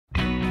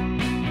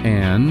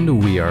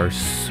And we are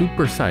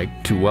super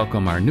psyched to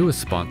welcome our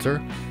newest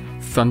sponsor,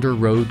 Thunder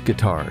Road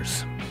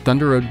Guitars.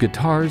 Thunder Road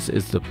Guitars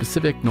is the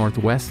Pacific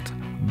Northwest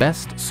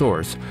best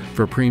source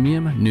for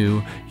premium,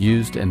 new,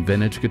 used, and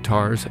vintage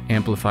guitars,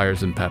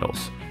 amplifiers, and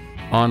pedals.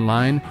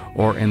 Online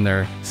or in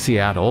their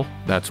Seattle,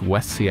 that's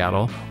West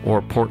Seattle,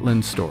 or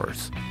Portland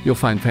stores. You'll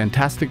find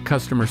fantastic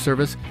customer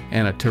service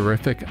and a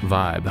terrific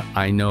vibe.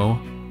 I know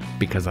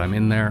because I'm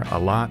in there a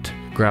lot.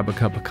 Grab a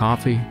cup of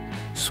coffee,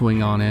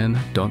 swing on in,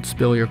 don't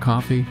spill your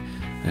coffee,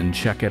 and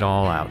check it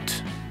all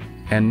out.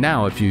 And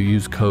now if you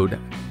use code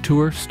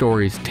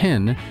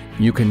TOURSTORIES10,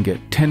 you can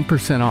get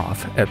 10%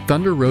 off at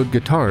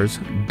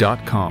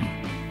thunderroadguitars.com.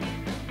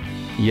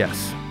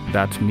 Yes,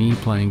 that's me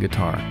playing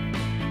guitar.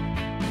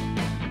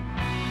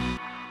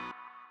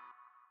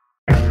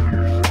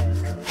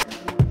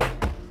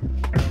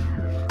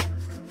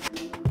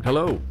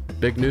 Hello,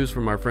 big news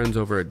from our friends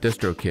over at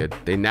DistroKid.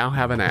 They now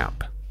have an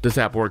app. This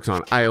app works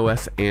on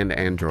iOS and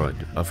Android,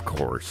 of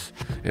course,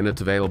 and it's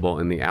available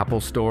in the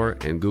Apple Store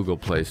and Google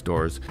Play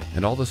stores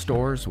and all the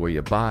stores where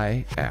you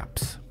buy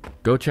apps.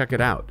 Go check it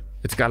out.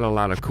 It's got a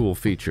lot of cool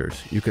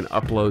features. You can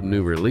upload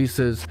new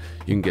releases,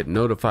 you can get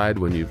notified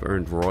when you've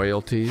earned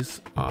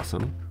royalties,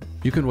 awesome.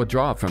 You can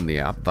withdraw from the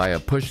app via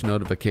push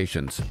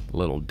notifications. A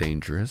little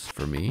dangerous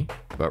for me,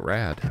 but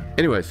rad.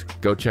 Anyways,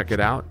 go check it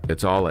out.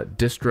 It's all at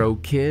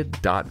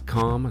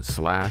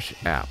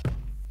distrokid.com/app.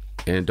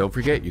 And don't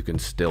forget, you can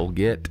still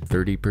get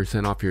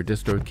 30% off your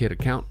DistroKid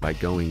account by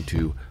going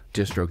to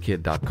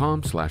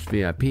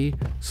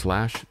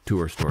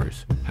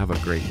distrokid.com/VIP/tourstories. Have a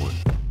great one.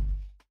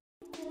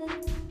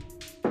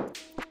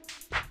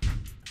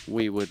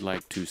 We would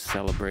like to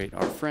celebrate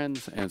our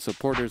friends and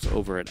supporters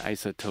over at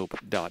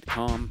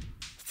isotope.com.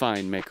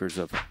 Fine makers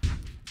of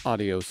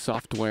audio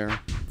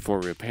software for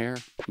repair,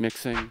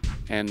 mixing,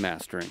 and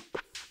mastering.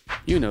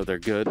 You know their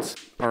goods: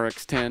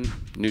 RX10,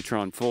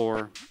 Neutron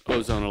 4,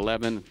 Ozone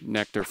 11,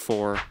 Nectar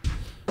 4.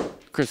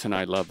 Chris and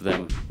I love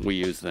them, we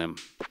use them,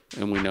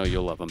 and we know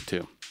you'll love them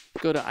too.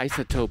 Go to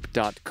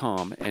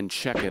isotope.com and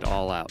check it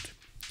all out.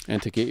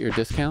 And to get your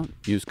discount,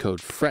 use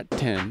code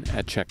FRET10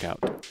 at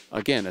checkout.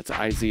 Again, it's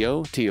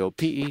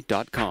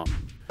izotope.com.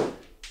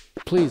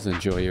 Please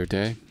enjoy your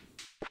day.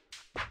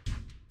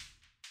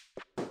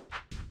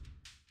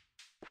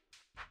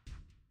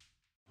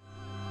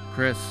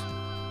 Chris,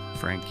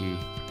 Frankie,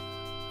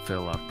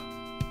 Philip,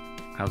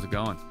 how's it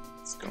going?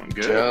 It's going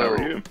good. Joe.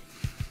 How are you?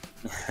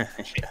 Yeah,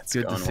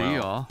 Good to see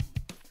you all.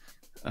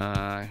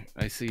 I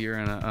see you're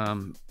in a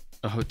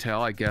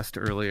hotel. I guessed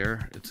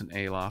earlier it's an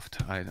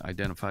A-loft. I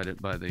identified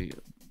it by the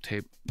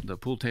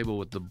pool table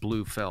with the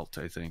blue felt,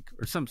 I think,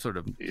 or some sort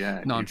of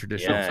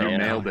non-traditional yeah, felt. You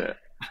nailed it.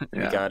 We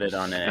got it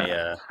on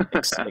a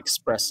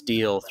express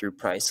deal through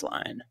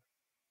Priceline.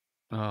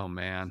 Oh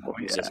man,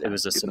 It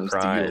was a Get those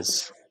surprise.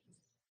 deals.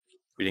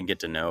 We didn't get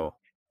to know.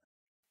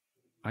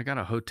 I got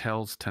a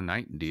hotels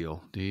tonight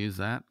deal. Do you use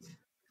that?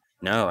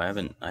 No, I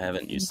haven't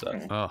used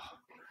that. Oh,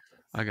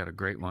 I got a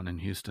great one in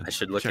Houston. I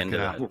should look Check into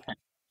it out. that.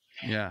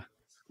 Yeah,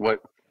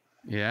 What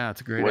yeah,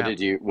 it's a great what app. did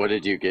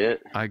you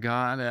get? I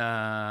got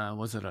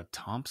was it a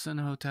Thompson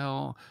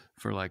hotel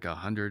for like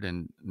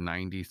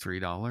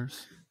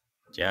 $193?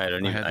 Yeah, I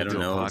don't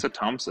know. What's a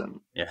Thompson?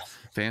 Yeah,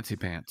 Fancy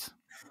pants.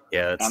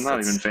 yeah. I'm not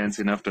even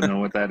fancy enough to know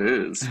what that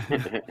is.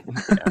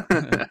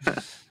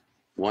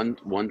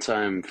 One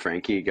time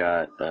Frankie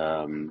got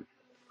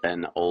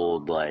an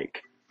old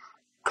like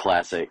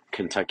classic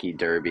Kentucky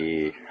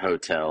Derby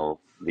hotel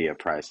via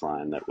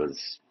Priceline that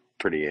was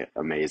pretty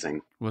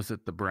amazing. Was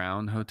it the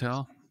Brown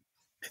Hotel?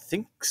 I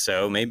think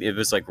so. Maybe it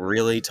was like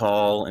really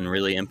tall and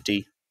really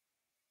empty.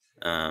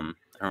 I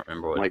don't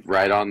remember what. Like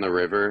right on the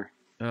river.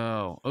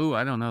 Oh,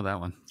 I don't know that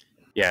one.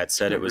 Yeah, it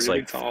said it was really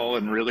like tall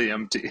and really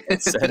empty.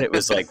 It said it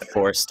was like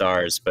 4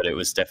 stars, but it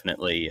was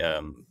definitely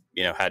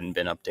hadn't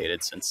been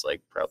updated since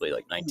like probably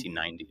like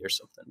 1990 or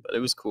something. But it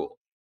was cool.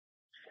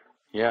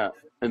 Yeah,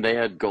 and they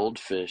had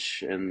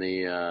goldfish in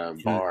the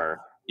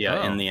bar.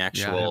 Yeah, in the Yeah, I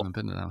actual haven't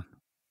been to that one.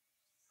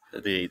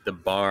 the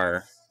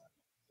bar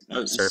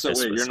So surface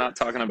wait, was- you're not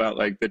talking about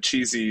like the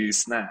cheesy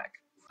snack?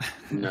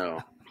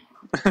 No.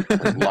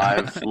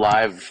 live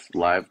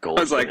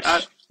goldfish.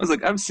 I was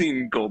like, I've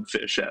seen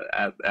goldfish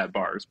at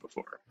bars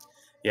before.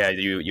 Yeah,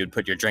 you'd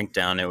put your drink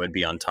down, it would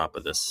be on top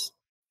of this,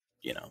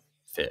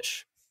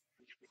 fish.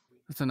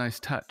 That's a nice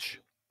touch.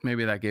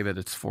 Maybe that gave it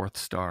its 4th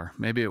star.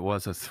 Maybe it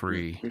was a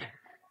 3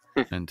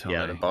 until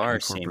Yeah, they the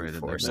bar seemed incorporated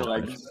 4 that.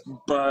 stars. Like,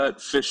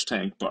 but fish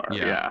tank bar.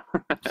 Yeah.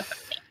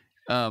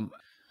 Yeah.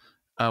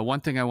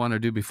 One thing I want to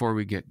do before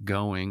we get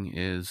going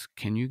is,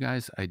 can you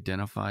guys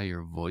identify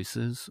your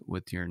voices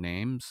with your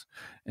names?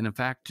 And in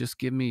fact, just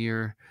give me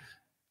your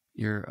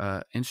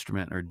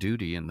instrument or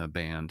duty in the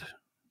band.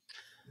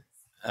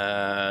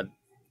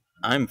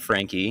 I'm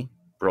Frankie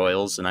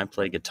Broyles, and I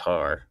play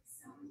guitar.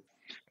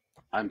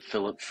 I'm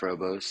Philip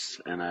Frobos,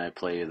 and I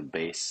play the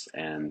bass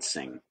and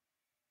sing.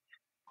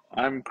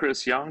 I'm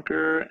Chris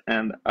Yonker,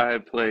 and I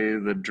play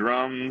the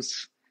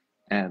drums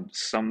and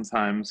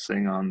sometimes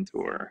sing on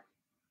tour.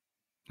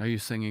 Are you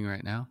singing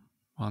right now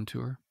on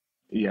tour?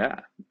 Yeah,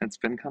 it's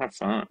been kind of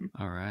fun.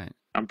 All right.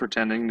 I'm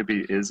pretending to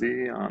be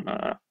Izzy on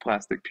a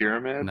Plastic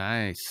Pyramid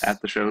Nice.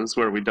 at the shows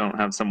where we don't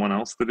have someone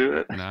else to do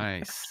it.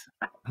 Nice.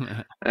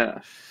 Yeah.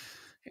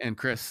 And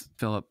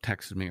Philip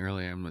texted me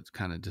earlier and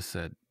kind of just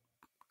said,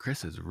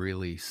 Chris is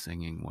really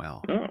singing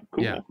well. Oh,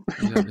 cool. Yeah,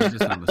 it's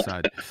just on the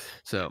side.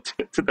 So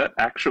did that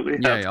actually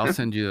happen? Yeah, I'll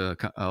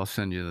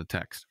send you the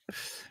text.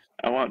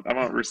 I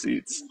want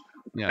receipts.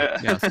 Yeah,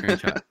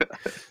 screenshot.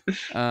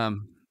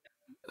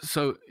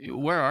 So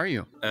where are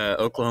you?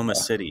 Oklahoma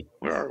City.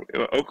 Where are we?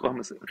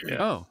 Oklahoma City.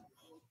 Yeah. Oh,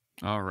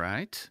 all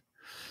right.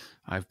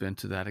 I've been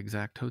to that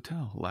exact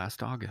hotel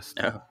last August.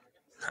 Oh,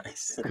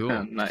 nice.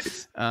 Cool.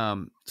 Nice.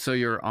 So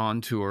you're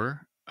on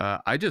tour.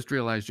 I just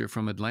realized you're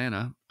from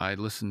Atlanta. I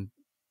listened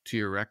to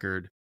your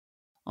record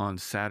on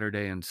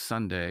Saturday and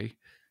Sunday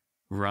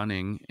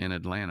running in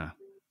Atlanta.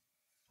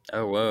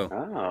 Oh, whoa.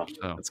 Oh,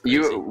 So That's crazy.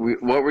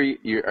 what were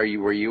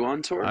you? Were you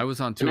on tour? I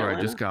was on in tour. I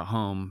Atlanta? just got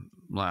home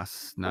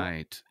last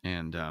night,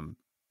 and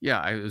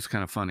it was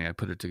kind of funny. I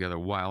put it together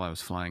while I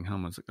was flying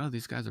home. I was like, "Oh,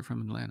 these guys are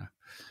from Atlanta."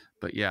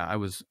 But yeah, I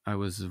was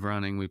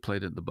running. We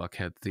played at the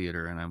Buckhead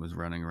Theater, and I was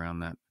running around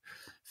that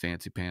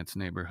fancy pants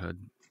neighborhood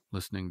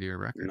listening to your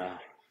record. No,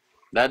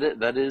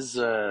 that is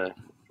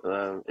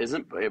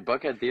isn't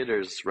Buckhead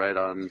Theater's right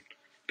on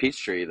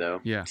Peachtree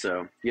though? Yeah.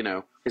 So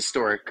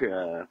historic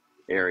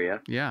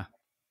area. Yeah.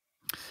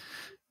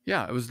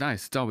 Yeah, it was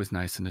nice. It's always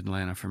nice in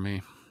Atlanta for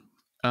me.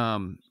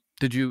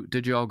 Did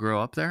you all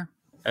grow up there?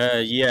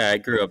 Yeah, I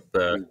grew up.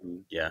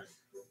 Yeah.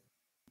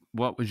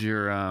 What was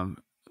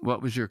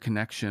your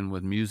connection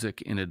with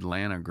music in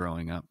Atlanta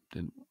growing up?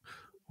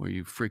 Were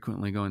you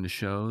frequently going to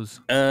shows?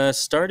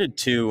 Started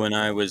to when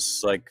I was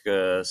like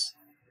a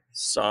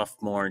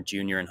sophomore,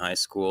 junior in high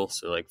school.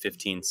 So like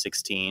 15,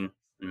 16.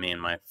 Me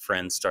and my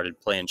friends started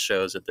playing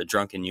shows at the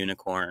Drunken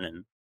Unicorn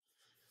and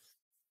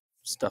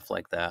stuff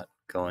like that.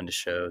 Going to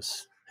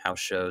shows, house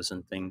shows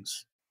and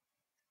things.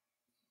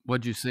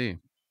 What'd you see?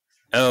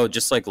 Oh,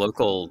 just like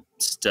local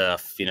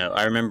stuff.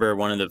 I remember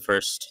one of the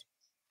first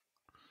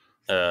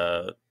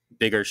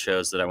bigger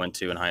shows that I went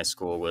to in high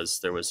school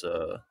there was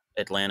a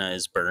Atlanta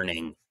is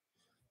Burning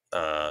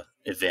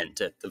event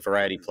at the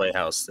Variety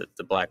Playhouse that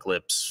the Black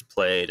Lips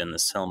played and the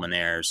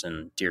Selminaires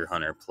and Deer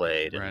Hunter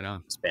played. Right and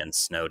on. this band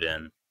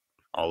Snowden,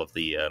 all of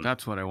the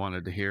That's what I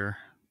wanted to hear.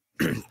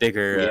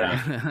 bigger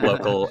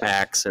local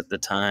acts at the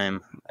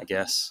time, I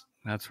guess.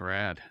 That's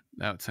rad.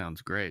 That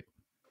sounds great.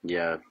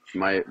 Yeah,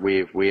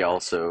 we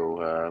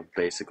also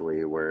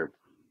basically were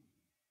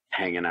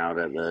hanging out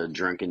at the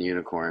Drunken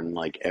Unicorn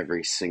like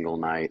every single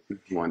night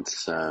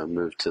once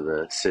moved to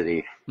the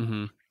city.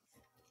 Mm-hmm.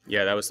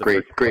 Yeah, that was the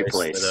great first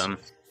place.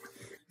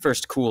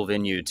 First cool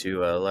venue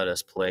to let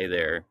us play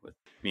there with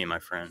me and my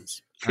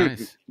friends.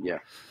 Nice. Yeah.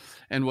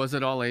 And was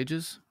it all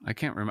ages? I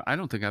can't remember. I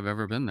don't think I've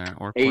ever been there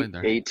or played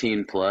there.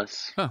 18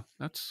 plus. Oh,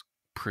 that's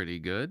pretty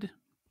good.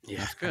 Yeah.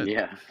 That's good.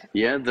 Yeah.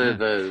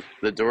 The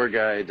door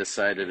guy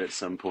decided at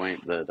some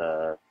point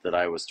that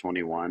I was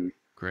 21.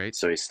 Great.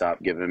 So he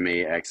stopped giving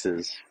me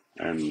X's,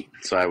 and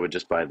so I would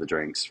just buy the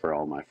drinks for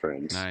all my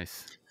friends.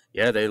 Nice.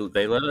 Yeah, they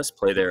let us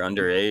play there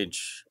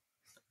underage.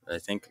 I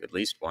think at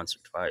least once or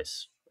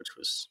twice, which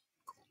was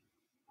cool.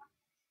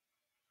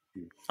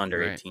 Under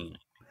Right. 18.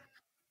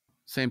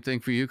 Same thing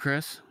for you,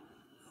 Chris?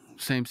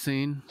 Same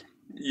scene?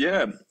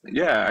 Yeah.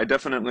 I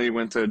definitely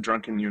went to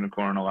Drunken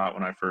Unicorn a lot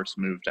when I first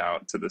moved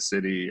out to the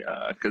city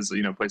because,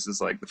 places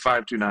like the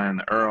 529 and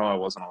the Earl I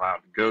wasn't allowed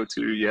to go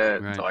to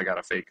yet until I got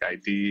a fake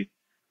ID.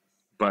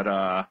 But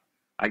I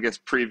guess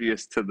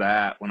previous to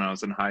that, when I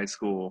was in high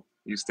school,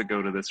 I used to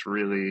go to this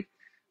really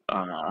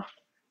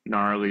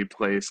gnarly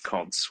place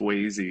called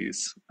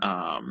Swayze's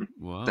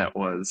that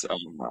was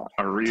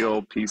a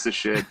real piece of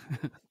shit.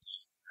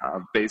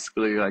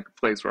 Basically like a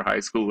place where high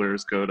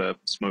schoolers go to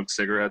smoke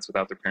cigarettes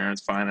without their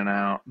parents finding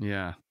out.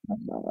 Yeah.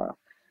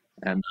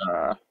 And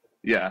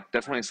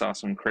definitely saw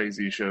some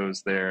crazy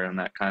shows there, and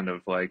that kind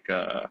of like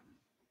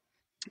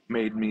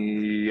made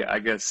me, I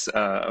guess,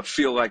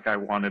 feel like I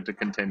wanted to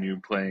continue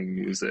playing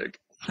music.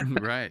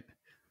 Right.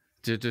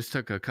 Just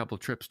took a couple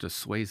trips to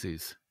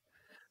Swayze's.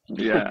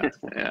 Yeah.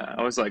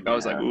 I was like,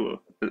 ooh,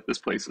 this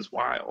place is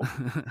wild.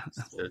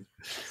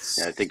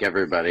 Yeah, I think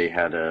everybody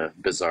had a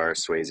bizarre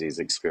Swayze's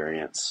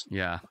experience.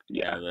 Yeah.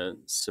 The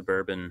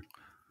suburban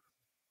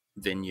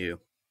venue.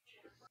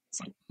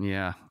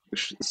 Yeah.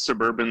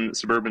 Suburban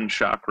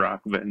shock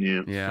rock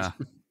venue. Yeah.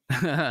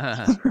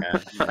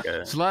 Like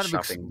There's a lot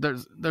of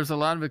there's a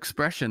lot of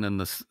expression in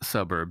the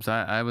suburbs.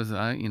 I was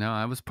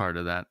part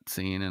of that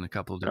scene in a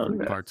couple of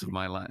different parts of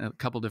my life, a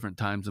couple different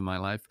times in my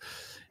life,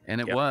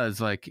 and it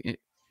was like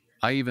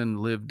I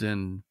even lived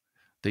in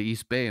the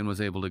East Bay and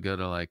was able to go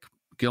to like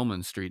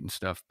Gilman Street and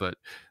stuff, but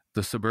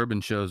the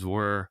suburban shows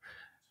were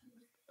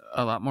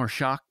a lot more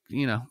shock.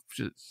 Weirder.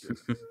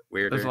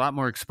 There's a lot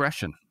more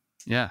expression.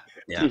 Yeah.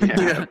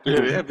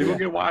 People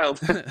get wild.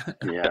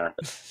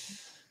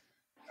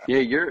 Yeah,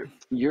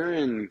 you're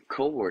in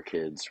Cold War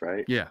Kids,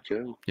 right? Yeah.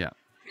 Joe? Yeah.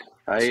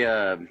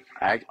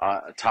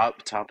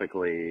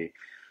 Topically,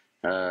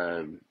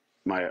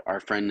 our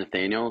friend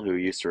Nathaniel, who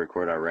used to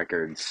record our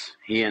records,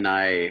 he and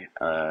I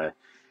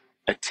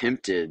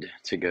attempted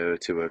to go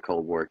to a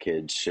Cold War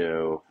Kids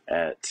show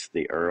at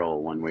the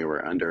Earl when we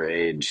were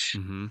underage.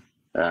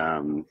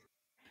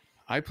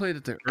 I played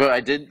at the Earl. But I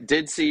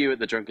did see you at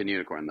the Drunken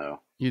Unicorn,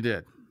 though. You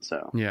did?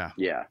 So, yeah.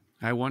 Yeah.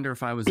 I wonder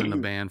if I was in the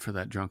band for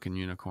that Drunken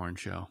Unicorn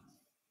show.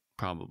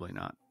 Probably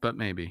not, but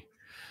maybe.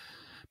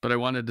 But I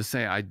wanted to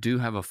say I do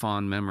have a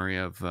fond memory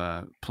of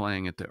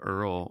playing at the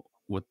Earl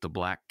with the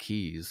Black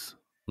Keys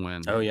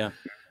when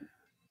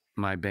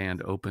my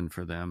band opened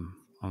for them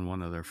on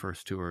one of their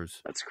first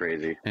tours. That's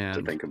crazy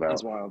to think about.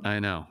 That's wild. I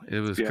know. It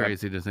was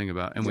crazy to think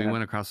about. And we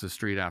went across the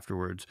street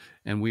afterwards,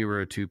 and we were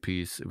a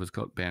two-piece. It was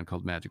a band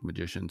called Magic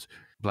Magicians.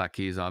 Black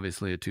Keys,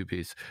 obviously a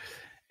two-piece.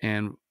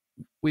 And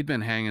we'd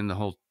been hanging the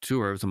whole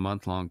tour. It was a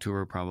month-long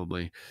tour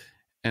probably.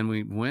 And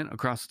we went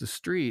across the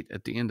street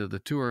at the end of the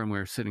tour, and we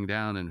were sitting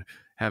down and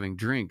having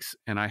drinks.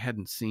 And I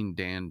hadn't seen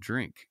Dan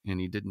drink, and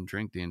he didn't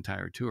drink the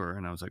entire tour.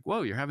 And I was like,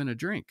 whoa, you're having a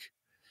drink.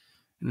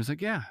 And he was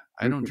like, yeah,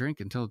 I don't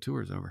drink until the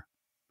tour's over.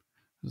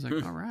 I was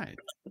like, all right.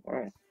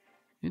 Wow.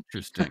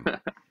 Interesting.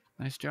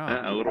 Nice job.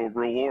 Yeah, a little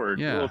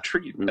reward, a little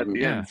treat at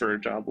the end for a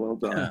job well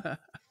done.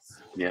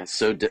 Yeah,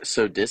 so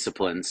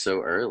disciplined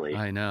so early.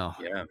 I know.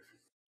 Yeah.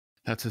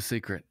 That's a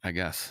secret, I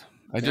guess.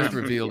 I just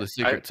revealed a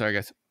secret. Sorry,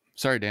 guys.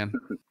 Sorry, Dan.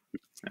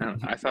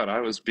 I thought I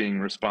was being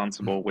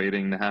responsible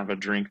waiting to have a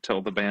drink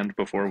till the band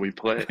before we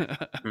play.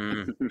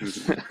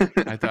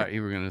 I thought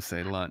you were going to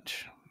say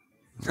lunch.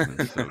 No,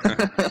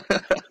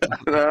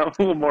 a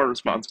little more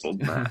responsible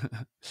than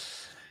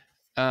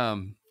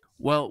that.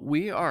 Well,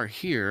 we are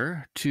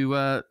here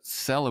to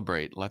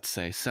celebrate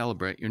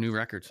your new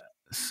record,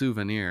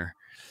 Souvenir.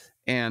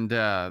 And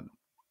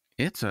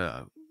it's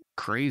a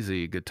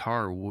crazy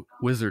guitar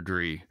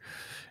wizardry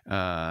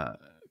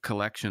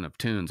collection of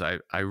tunes.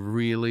 I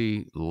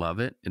really love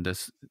it. And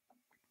this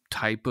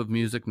type of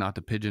music, not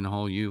to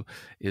pigeonhole you,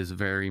 is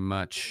very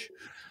much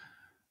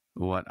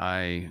what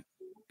I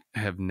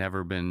have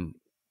never been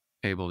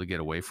able to get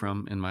away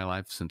from in my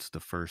life since the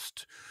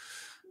first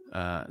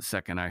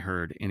second I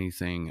heard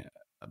anything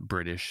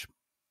British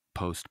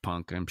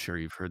post-punk. I'm sure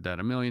you've heard that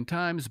a million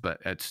times, but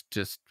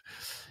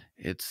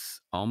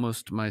it's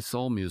almost my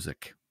soul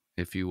music,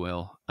 if you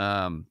will.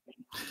 But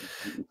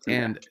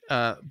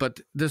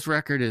this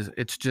record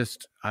it's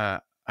just, I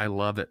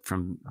love it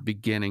from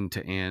beginning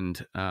to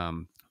end.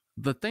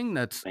 The thing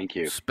that's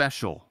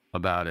special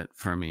about it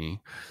for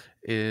me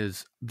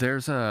is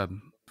there's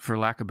for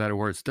lack of better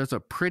words, there's a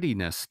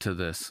prettiness to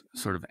this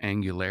sort of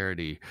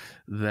angularity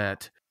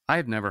that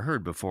I've never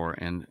heard before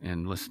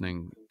in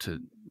listening to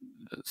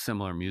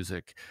similar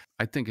music.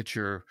 I think it's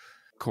your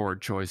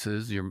chord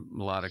choices, your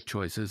melodic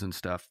choices and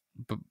stuff,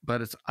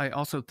 but I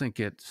also think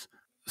it's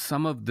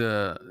some of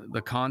the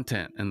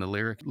content and the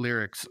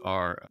lyrics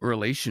are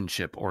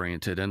relationship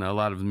oriented, and a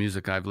lot of the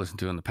music I've listened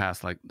to in the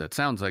past that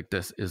sounds like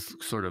this is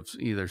sort of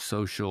either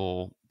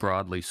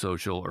broadly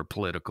social or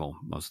political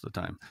most of the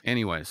time.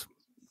 Anyways,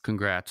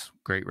 congrats,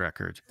 great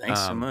record. Thanks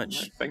so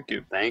much. Thank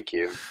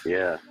you.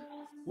 Yeah,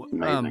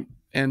 amazing.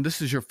 And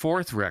this is your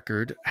fourth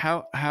record.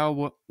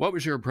 What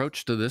was your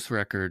approach to this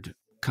record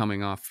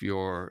coming off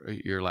your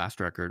last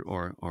record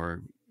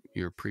or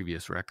your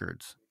previous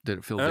records? Did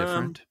it feel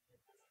different?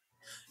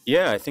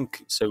 Yeah, I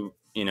think so.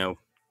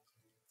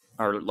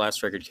 Our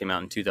last record came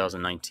out in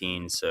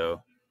 2019,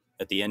 so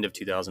at the end of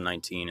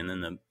 2019, and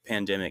then the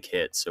pandemic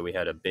hit, so we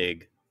had a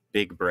big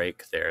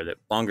break there, that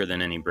longer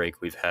than any break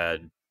we've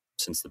had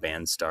since the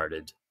band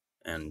started.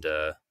 And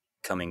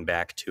coming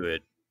back to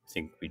it, I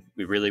think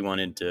we really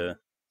wanted to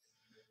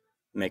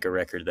make a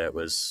record that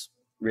was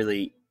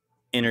really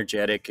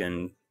energetic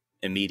and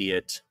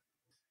immediate.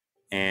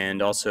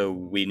 And also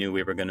we knew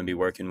we were going to be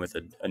working with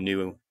a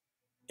new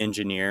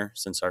engineer,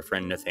 since our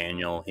friend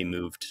Nathaniel, he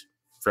moved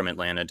from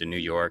Atlanta to New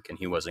York and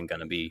he wasn't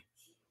going to be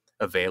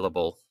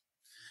available.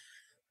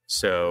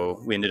 So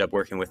we ended up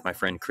working with my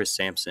friend Chris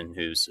Sampson,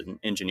 who's an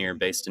engineer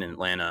based in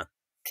Atlanta.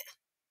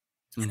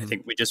 Mm-hmm. And I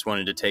think we just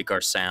wanted to take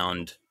our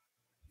sound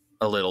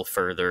a little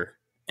further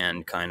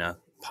and kind of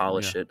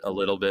polish it a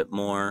little bit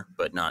more,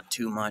 but not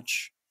too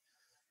much.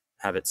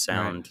 Have it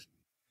sound,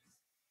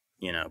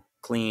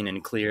 clean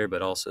and clear,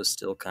 but also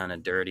still kind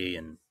of dirty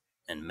and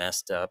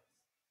messed up.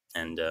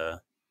 And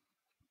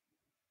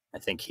I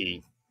think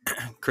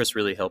Chris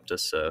really helped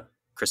us.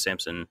 Chris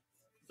Sampson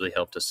really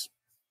helped us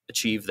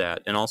achieve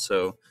that. And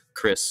also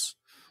Chris,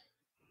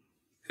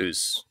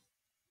 who's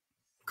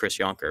Chris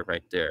Yonker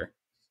right there.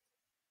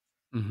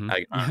 Mm-hmm.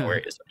 I don't know where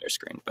he is on your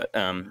screen, but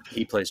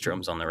he plays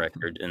drums on the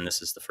record. And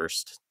this is the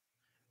first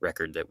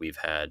record that we've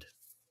had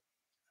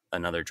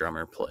another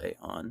drummer play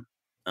on,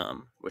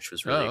 which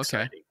was really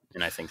exciting.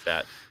 And I think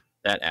that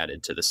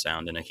added to the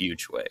sound in a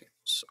huge way.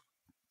 So.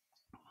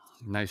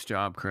 Nice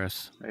job,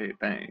 Chris. Hey,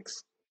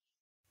 thanks.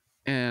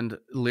 And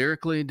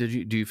lyrically, do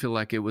you feel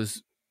like it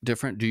was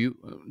different? Do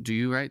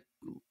you write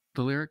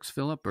the lyrics,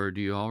 Philip, or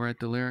do you all write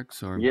the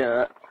lyrics? Or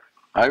yeah,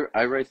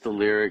 I write the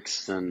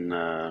lyrics,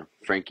 and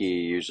Frankie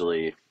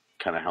usually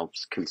kind of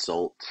helps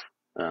consult.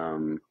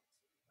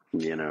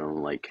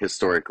 Like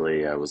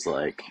historically, I was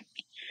like,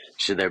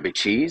 should there be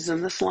cheese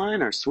in this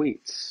line or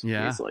sweets?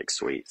 Yeah, he's like,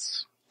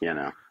 sweets. you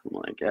know, I'm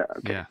like, yeah,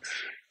 okay. Yeah.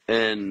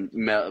 And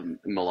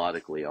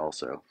melodically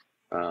also.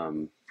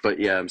 But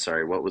yeah, I'm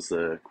sorry. What was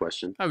the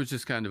question? I was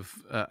just kind of,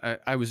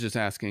 I was just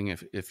asking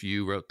if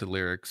you wrote the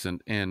lyrics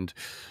and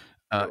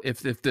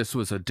if this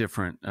was a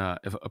different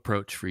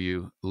approach for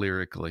you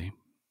lyrically,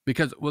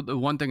 because the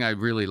one thing I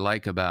really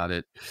like about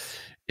it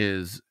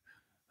is,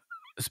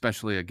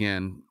 especially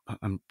again,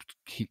 I'm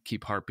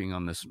keep harping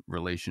on this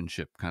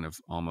relationship kind of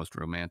almost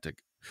romantic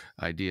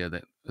idea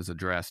that is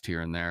addressed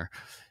here and there,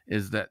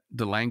 is that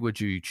the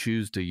language you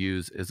choose to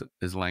use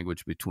is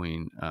language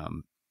between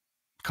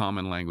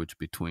common language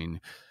between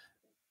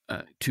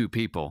two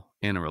people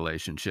in a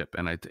relationship,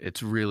 and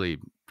it's really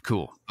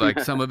cool. Like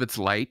some of it's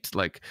light,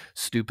 like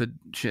stupid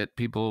shit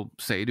people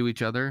say to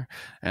each other,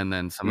 and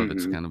then some of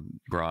it's kind of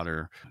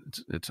broader.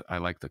 It's I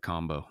like the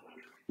combo.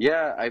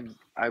 Yeah,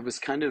 I was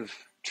kind of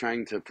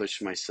trying to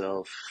push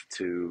myself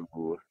to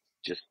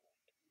just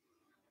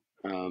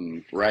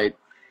write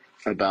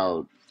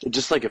about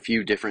just like a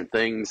few different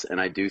things,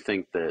 and I do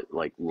think that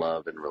like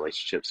love and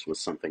relationships was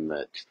something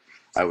that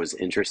I was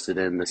interested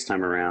in this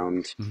time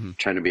around,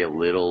 trying to be a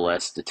little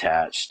less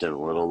detached and a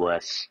little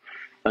less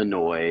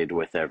annoyed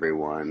with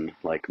everyone,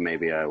 like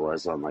maybe I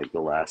was on like the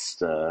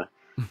last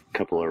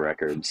couple of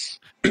records.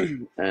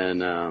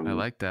 And I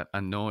like that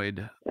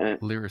annoyed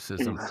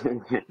lyricism.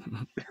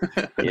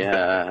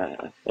 Yeah,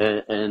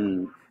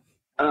 and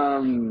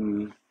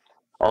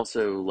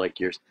also like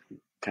you're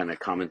kind of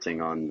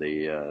commenting on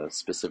the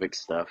specific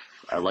stuff.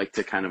 I like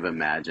to kind of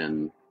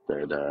imagine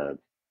that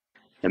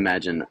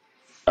imagine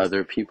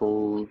other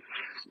people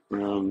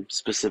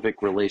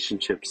specific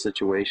relationship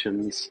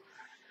situations,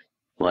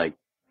 like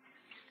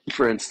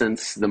for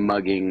instance the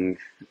mugging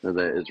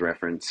that is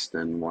referenced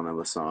in one of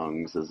the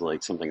songs is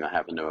like something that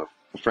happened to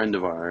a friend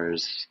of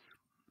ours,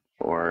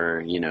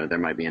 or you know there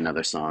might be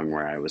another song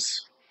where I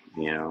was,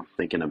 you know,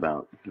 thinking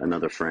about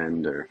another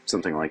friend or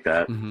something like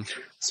that.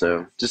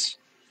 So just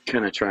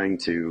kind of trying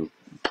to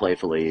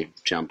playfully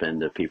jump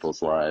into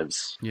people's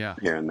lives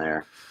here and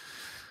there.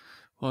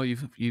 Well, you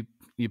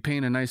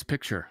paint a nice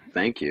picture.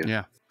 Thank you.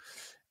 Yeah.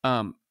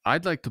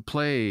 I'd like to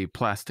play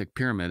Plastic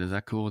Pyramid. Is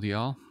that cool with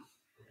y'all?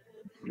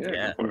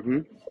 Yeah.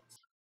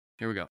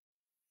 Here we go.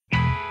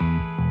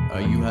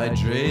 Are you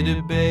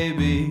hydrated,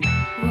 baby?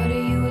 What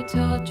are you, a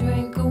tall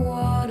drink of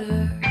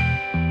water?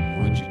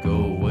 Would you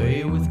go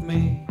away with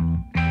me?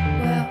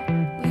 Well,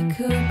 we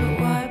could, but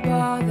why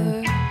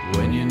bother?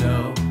 When you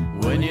know,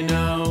 when you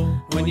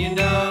know, when you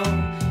know,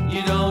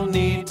 you don't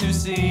need to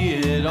see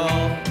it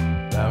all.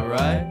 That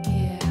right?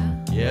 Yeah.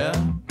 Yeah?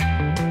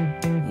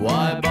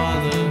 Why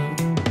bother?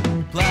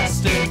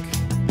 Plastic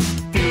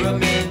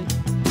pyramid,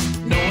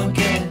 no one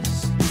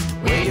cares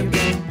where you've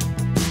been.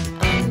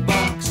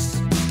 Unbox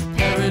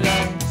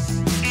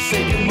paradise,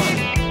 save your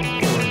money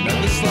for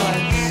another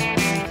slice.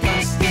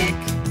 Plastic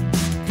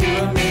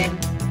pyramid,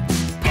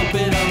 pump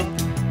it up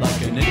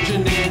like an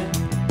engineer.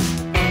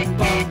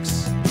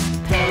 Unbox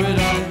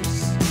paradise,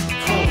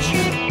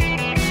 culture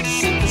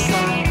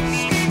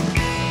synthesized.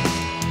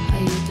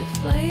 Are you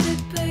deflated,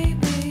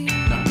 baby?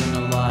 Not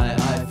gonna lie,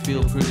 I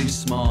feel pretty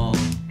small.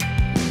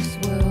 This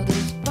world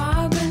is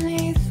far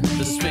beneath me.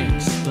 The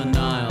Sphinx, the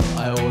Nile,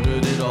 I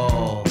ordered it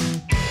all.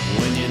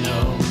 When you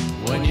know,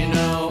 when you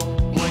know,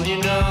 when you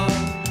know,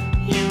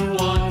 you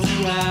want to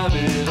have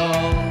it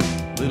all.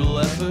 Little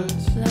effort,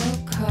 Low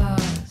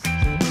cost.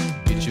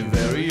 get your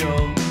very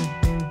own.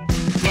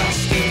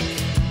 Plastic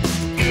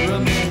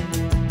pyramid,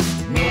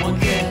 no one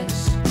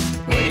cares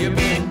where you've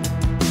been.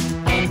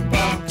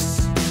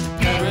 Unbox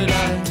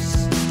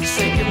paradise,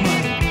 save your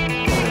money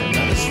for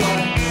another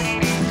slice.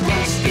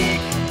 Plastic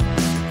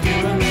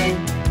pyramid,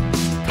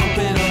 pump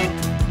it up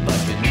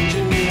like an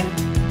engineer.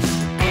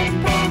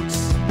 Unbox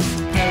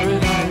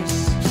paradise,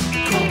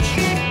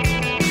 culture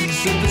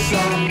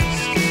synthesized.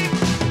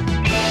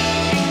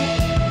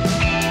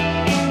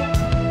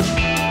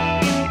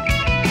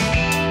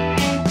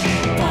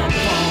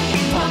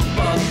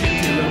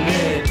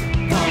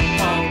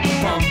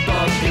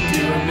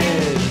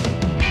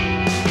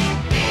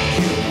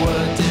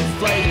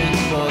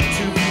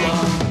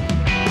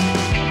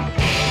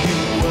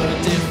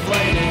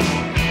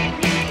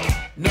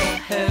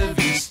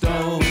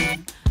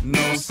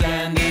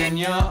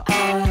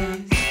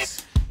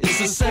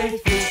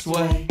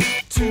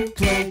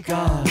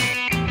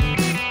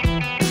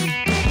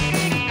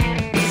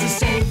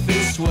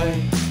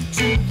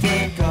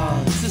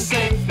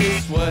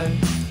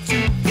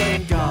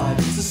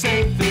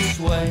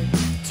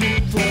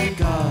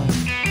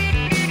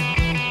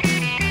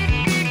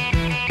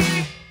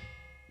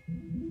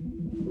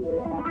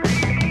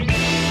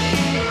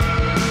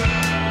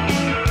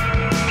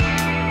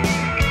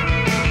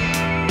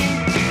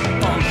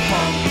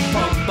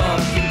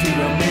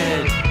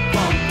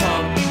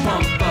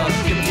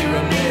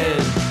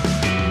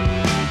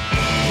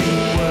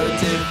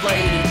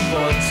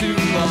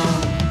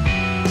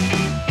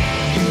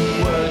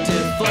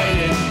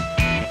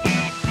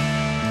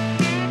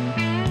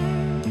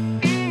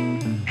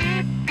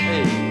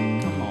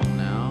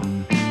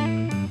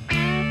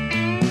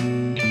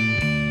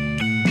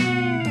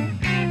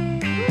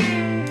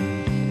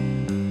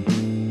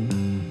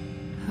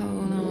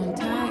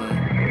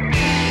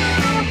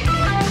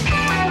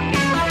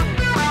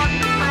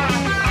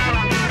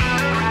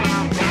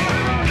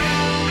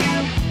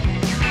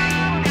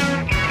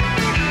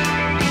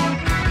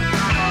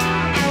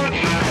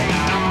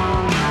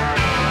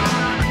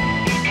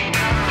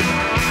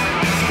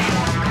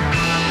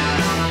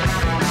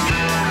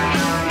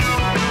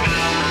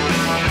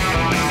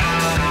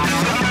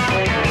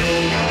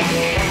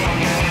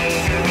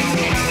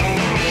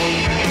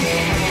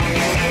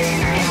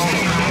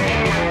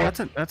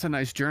 that's a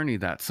nice journey,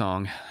 that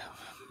song,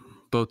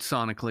 both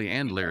sonically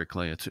and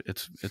lyrically.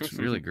 It's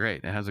really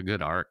great. It has a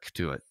good arc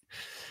to it.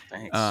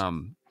 Thanks.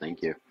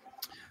 Thank you.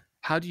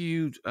 How do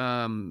you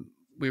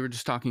we were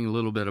just talking a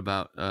little bit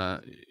about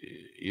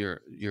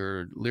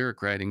your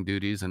lyric writing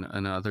duties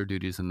and other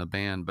duties in the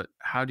band, but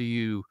how do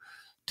you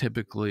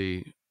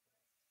typically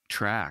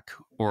track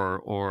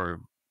or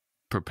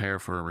prepare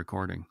for a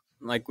recording?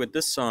 Like with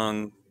this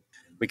song,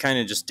 we kind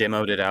of just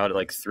demoed it out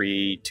like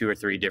 2 or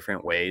 3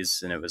 different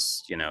ways, and it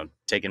was, you know,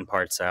 taking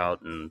parts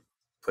out and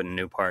putting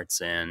new parts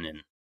in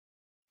and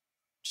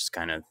just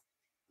kind of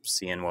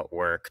seeing what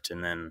worked.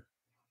 And then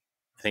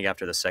I think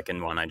after the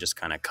second one, I just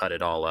kind of cut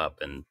it all up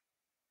and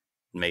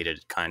made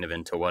it kind of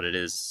into what it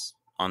is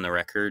on the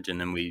record. And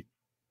then we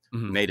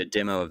made a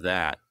demo of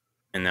that.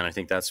 And then I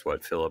think that's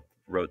what Philip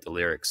wrote the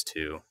lyrics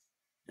to.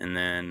 And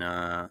then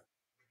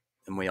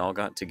we all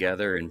got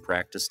together and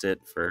practiced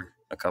it for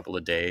a couple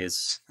of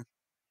days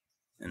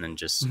and then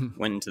just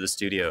went into the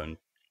studio and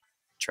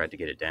tried to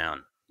get it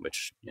down,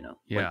 which, you know,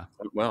 went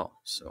well.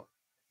 So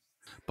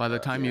by the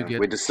time you get...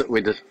 We just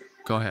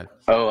Go ahead.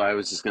 Oh, I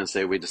was just going to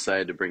say we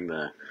decided to bring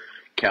the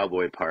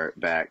cowboy part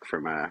back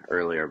from an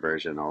earlier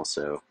version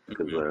also.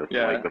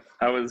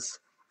 I was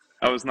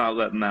not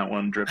letting that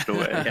one drift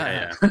away.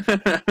 Yeah.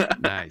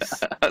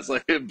 Nice. I was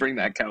like, bring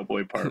that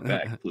cowboy part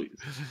back, please.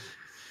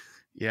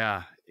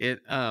 Yeah,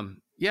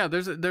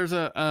 there's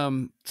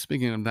a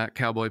speaking of that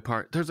cowboy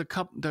part, there's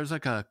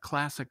like a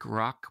classic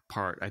rock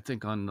part, I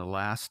think, on the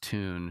last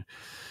tune.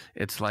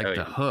 It's like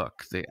the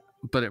hook,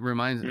 but it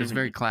reminds it's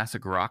very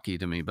classic rocky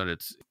to me, but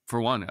it's,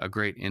 for one, a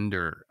great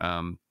ender.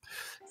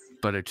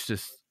 But it's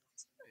just,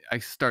 I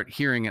start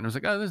hearing it and I was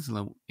like, oh, this is a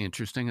little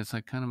interesting. It's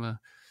like kind of a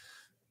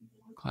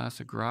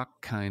classic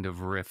rock kind of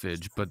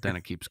riffage, but then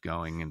it keeps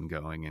going and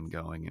going and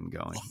going and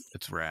going.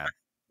 It's rad.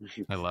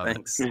 I love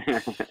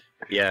it.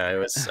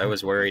 Yeah, I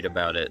was worried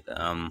about it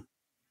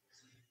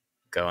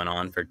going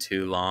on for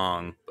too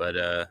long,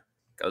 but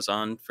goes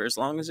on for as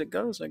long as it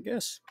goes, I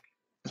guess.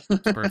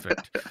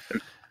 Perfect.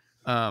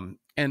 And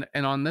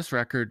on this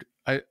record,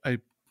 I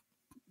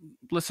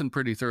listened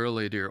pretty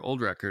thoroughly to your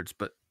old records,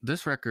 but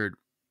this record,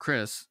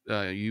 Chris,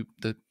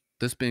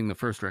 this being the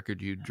first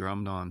record you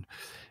drummed on,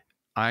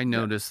 I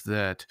noticed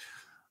that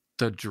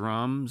the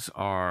drums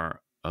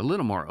are a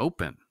little more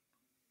open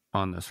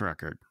on this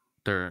record.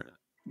 They're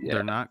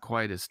not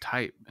quite as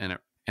tight, and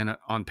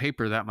on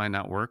paper that might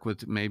not work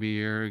with maybe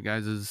your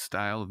guys'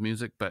 style of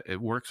music, but it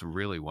works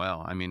really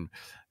well. I mean,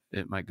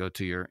 it might go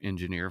to your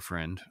engineer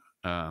friend,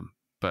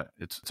 but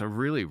it's a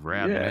really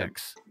rad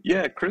mix.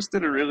 Yeah, Chris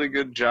did a really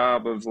good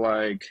job of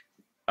like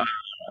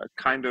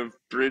kind of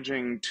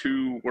bridging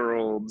 2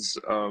 worlds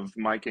of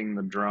miking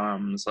the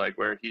drums, like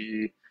where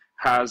he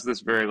has this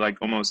very like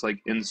almost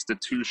like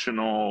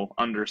institutional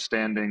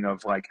understanding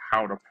of like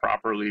how to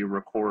properly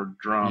record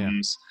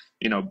drums,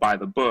 you know, by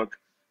the book.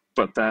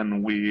 But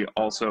then we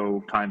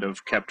also kind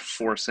of kept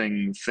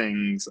forcing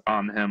things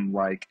on him,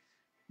 like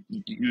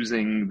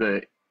using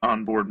the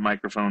onboard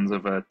microphones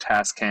of a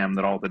Tascam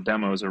that all the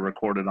demos are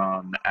recorded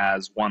on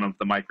as one of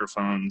the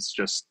microphones,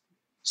 just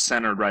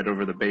centered right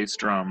over the bass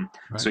drum.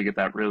 Right. So you get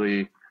that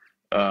really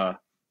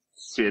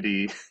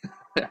shitty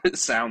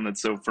sound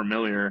that's so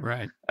familiar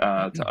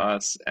to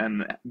us,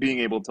 and being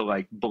able to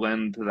like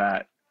blend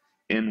that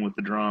in with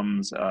the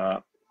drums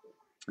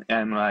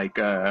and like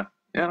I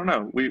don't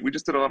know, we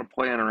just did a lot of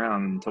playing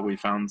around until we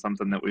found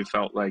something that we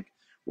felt like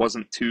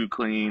wasn't too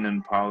clean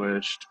and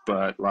polished,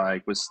 but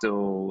like was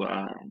still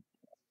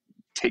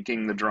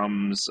taking the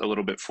drums a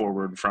little bit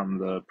forward from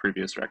the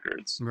previous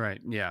records. Right.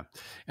 Yeah.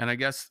 And I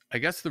guess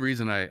the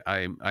reason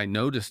I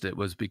noticed it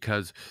was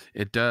because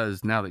it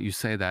does, now that you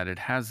say that, it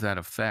has that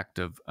effect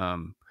of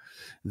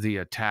the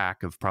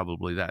attack of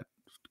probably that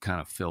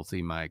kind of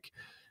filthy mic.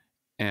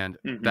 And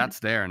that's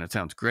there and it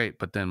sounds great.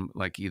 But then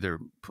like either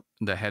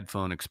the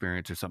headphone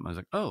experience or something, I was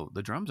like, oh,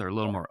 the drums are a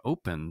little more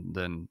open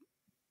than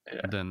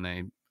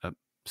they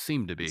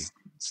seem to be. It's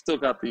still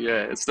got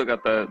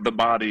the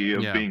body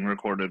of being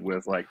recorded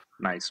with like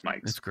nice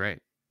mics. It's great.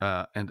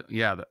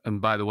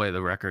 And by the way,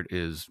 the record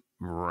is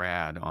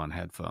rad on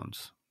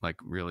headphones, like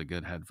really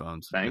good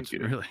headphones. Thank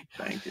you.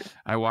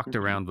 I walked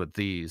around with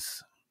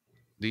these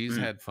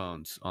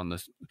headphones on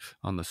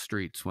the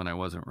streets when I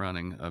wasn't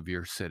running of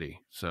your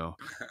city. So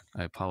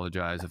I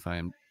apologize if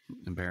I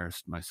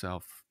embarrassed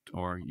myself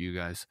or you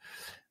guys.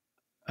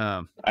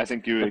 I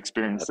think you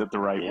experienced it the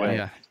right way.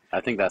 Yeah.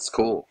 I think that's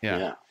cool.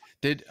 Yeah.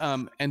 Did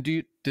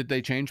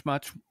they change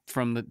much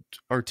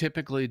or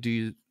typically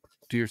do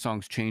your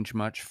songs change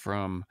much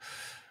from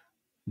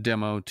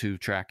demo to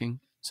tracking?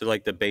 So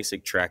like the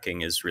basic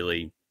tracking is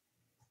really,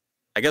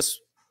 I guess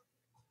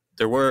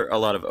there were a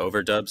lot of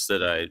overdubs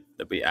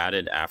that we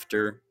added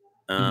after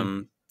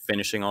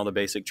finishing all the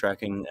basic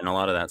tracking, and a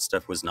lot of that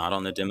stuff was not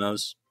on the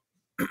demos,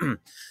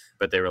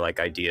 but they were like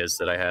ideas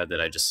that I had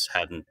that I just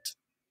hadn't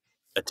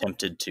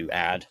attempted to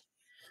add,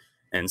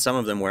 and some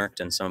of them worked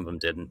and some of them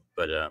didn't,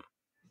 but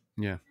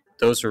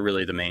those were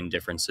really the main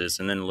differences.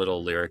 And then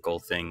little lyrical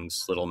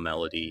things, little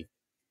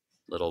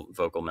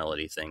vocal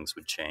melody things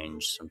would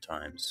change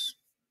sometimes,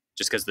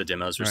 just because the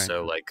demos were Right.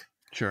 so like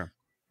Sure.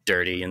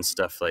 dirty and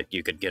stuff. Like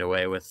you could get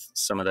away with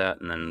some of that,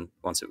 and then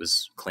once it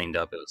was cleaned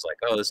up, it was like,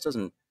 oh, this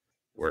doesn't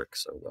work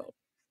so well.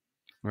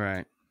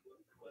 Right.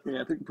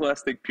 Yeah, I think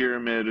Plastic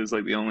Pyramid is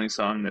like the only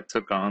song that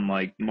took on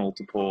like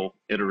multiple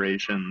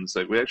iterations.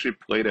 Like we actually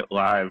played it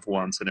live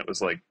once, and it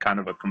was like kind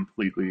of a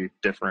completely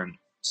different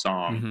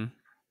song.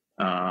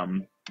 Mm-hmm.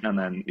 And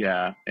then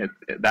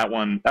that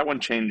one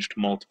changed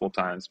multiple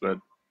times, but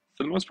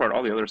for the most part,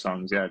 all the other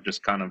songs,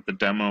 just kind of the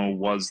demo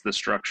was the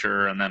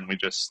structure, and then we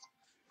just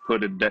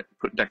put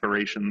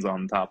decorations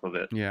on top of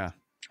it. Yeah.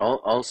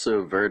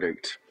 Also,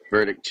 Verdict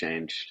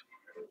changed.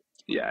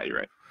 Yeah, you're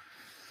right.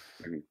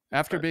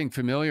 After being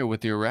familiar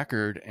with your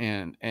record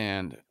and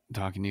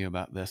talking to you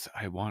about this,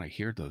 I want to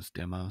hear those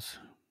demos.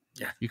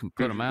 Yeah. You can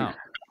put them out.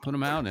 Put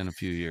them out in a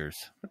few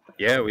years.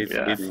 Yeah, we've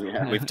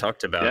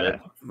talked about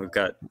it. We've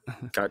got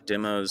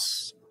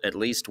demos, at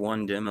least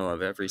one demo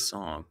of every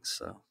song.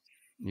 So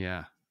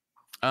yeah.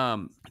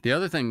 The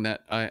other thing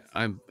that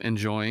I'm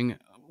enjoying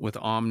with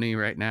Omni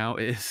right now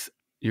is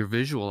your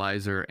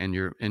visualizer and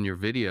your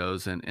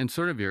videos and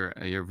sort of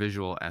your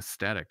visual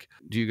aesthetic.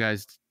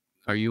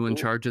 Are you in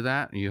charge of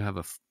that?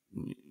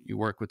 You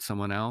work with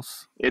someone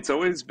else? It's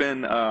always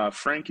been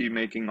Frankie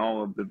making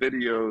all of the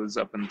videos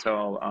up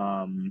until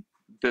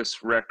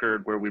this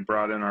record, where we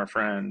brought in our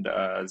friend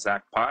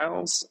Zach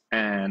Piles,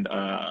 and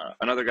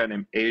another guy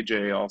named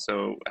AJ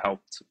also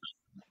helped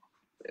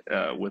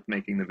with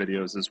making the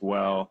videos as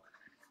well.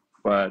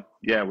 But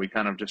yeah, we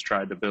kind of just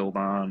tried to build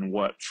on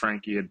what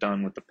Frankie had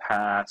done with the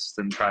past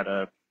and try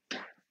to,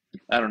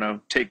 I don't know,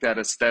 take that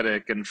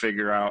aesthetic and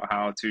figure out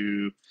how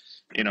to,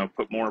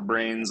 put more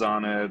brains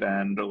on it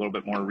and a little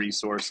bit more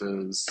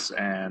resources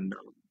and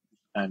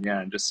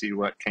just see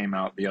what came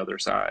out the other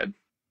side.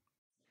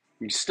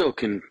 You still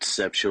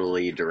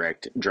conceptually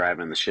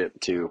driving the ship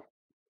too.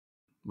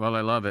 Well, I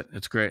love it.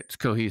 It's great. It's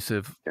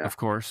cohesive, of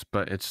course,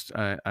 but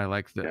I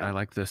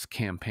like this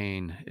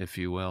campaign, if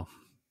you will.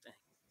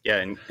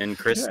 Yeah, and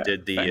Chris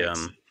did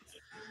the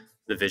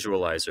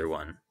visualizer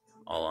one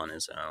all on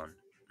his own.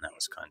 And that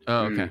was kind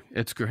of okay.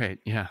 It's great.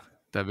 Yeah.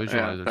 That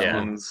visualizer. That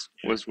one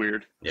was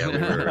weird. Yeah, we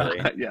were really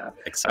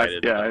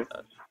excited about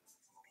that.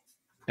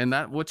 And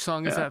which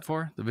song is that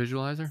for? The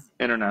visualizer?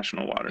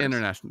 International Waters.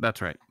 International.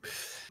 That's right.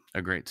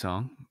 A great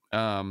song.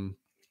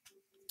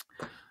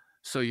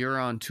 So you're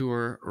on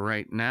tour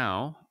right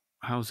now.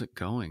 How's it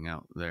going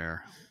out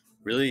there?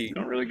 Really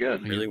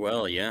good. Really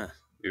well. Yeah.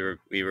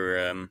 We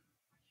were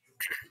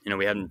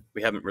we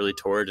haven't really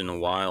toured in a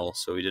while,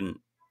 so we didn't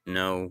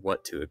know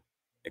what to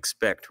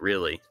expect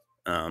really.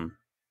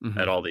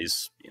 At all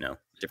these,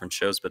 different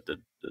shows, but the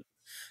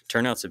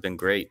turnouts have been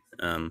great.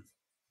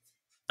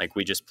 Like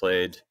we just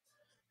played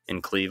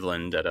in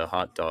Cleveland at a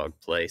hot dog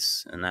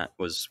place, and that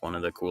was one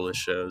of the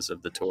coolest shows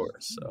of the tour.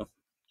 So,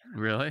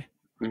 really,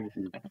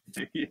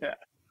 yeah,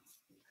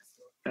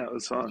 that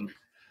was fun.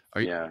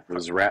 It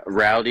was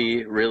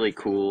rowdy, really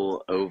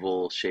cool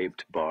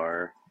oval-shaped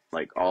bar.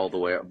 Like all the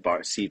way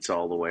bar seats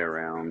all the way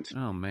around.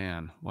 Oh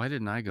man, why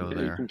didn't I go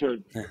there?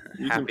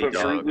 You can put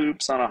Fruit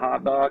Loops on a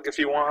hot dog if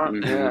you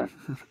want. Yeah.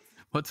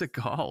 What's it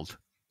called?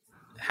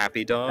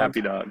 Happy Dog.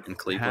 Happy Dog in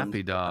Cleveland.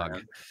 Happy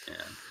Dog. Yeah.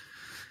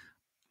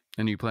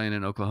 And you playing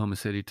in Oklahoma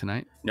City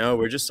tonight? No,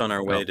 we're just on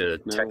our way to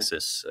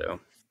Texas. So.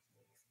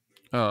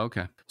 Oh,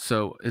 okay.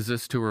 So is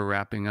this tour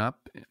wrapping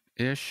up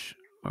ish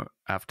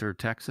after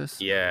Texas?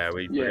 Yeah,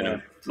 we're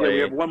gonna play. Yeah, we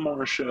have one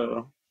more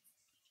show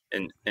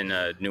in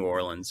New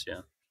Orleans.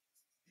 Yeah.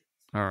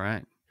 All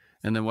right.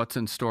 And then what's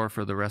in store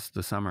for the rest of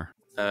the summer?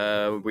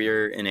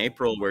 We're in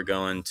April. We're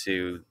going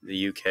to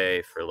the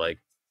UK for like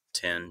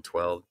 10,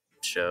 12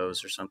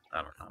 shows or something.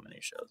 I don't know how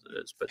many shows it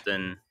is, but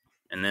then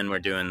we're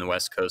doing the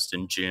West Coast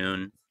in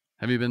June.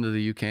 Have you been to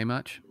the UK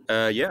much?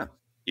 Yeah.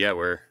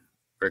 We're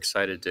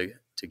excited to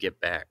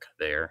get back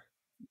there.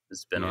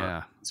 It's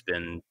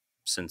been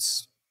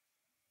since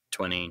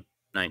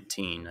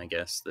 2019, I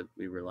guess, that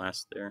we were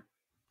last there.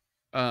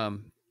 All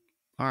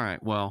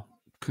right. Well,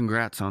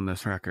 congrats on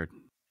this record.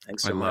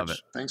 Thanks so much. I love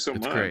it. Thanks so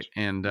much. It's great.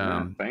 And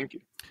thank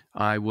you.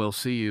 I will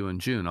see you in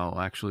June.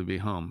 I'll actually be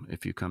home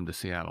if you come to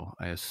Seattle.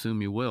 I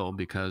assume you will,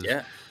 because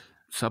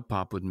Sub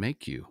Pop would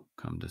make you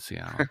come to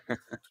Seattle. It's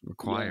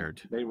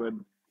required. Yeah,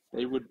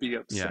 they would be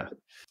upset. Yeah.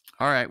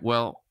 All right.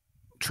 Well,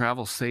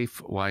 travel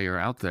safe while you're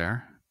out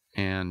there,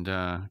 and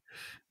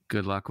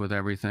good luck with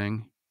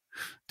everything.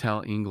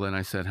 Tell England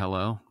I said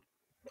hello.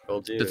 Will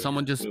do. Did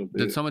someone just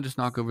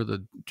knock over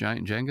the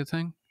giant Jenga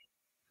thing?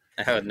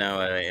 Oh no!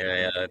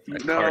 A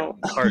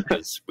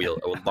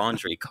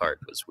laundry cart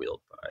was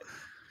wheeled by.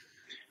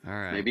 All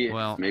right.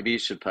 Maybe you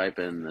should pipe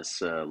in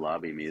this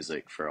lobby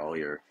music for all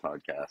your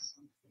podcasts.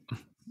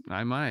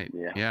 I might.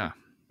 Yeah.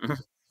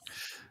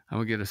 I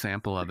will get a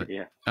sample of it.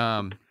 Yeah.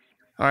 All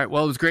right.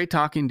 Well, it was great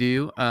talking to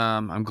you.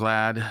 I'm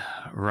glad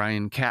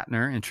Ryan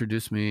Katner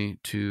introduced me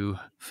to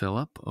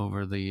Philip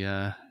over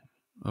the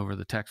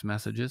text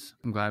messages.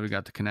 I'm glad we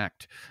got to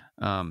connect.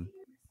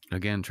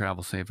 Again,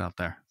 travel safe out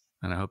there,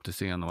 and I hope to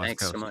see you on the West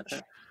Coast. Thanks so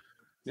much.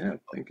 Yeah,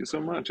 thank you so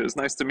much. It was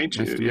nice to meet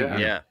you. Nice to meet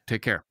you.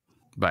 Take care.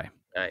 Bye.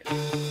 Bye.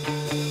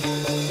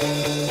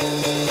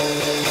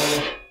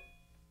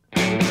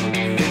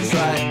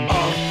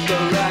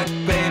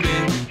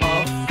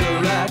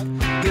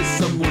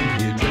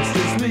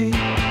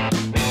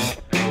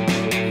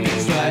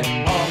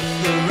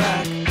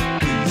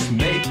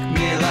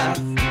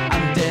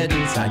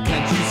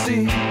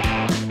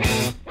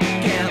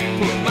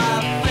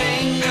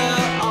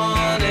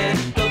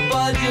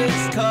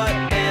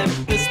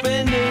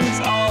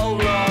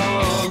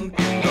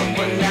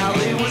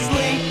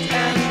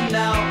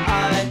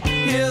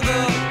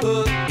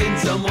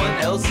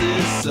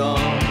 else's song.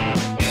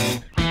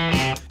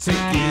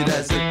 Take it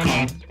as a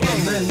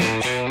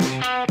compliment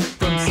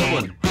from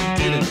someone who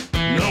didn't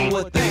know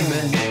what they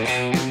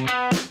meant.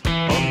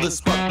 On the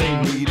spot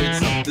they needed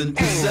something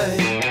to say.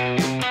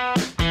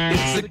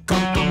 It's a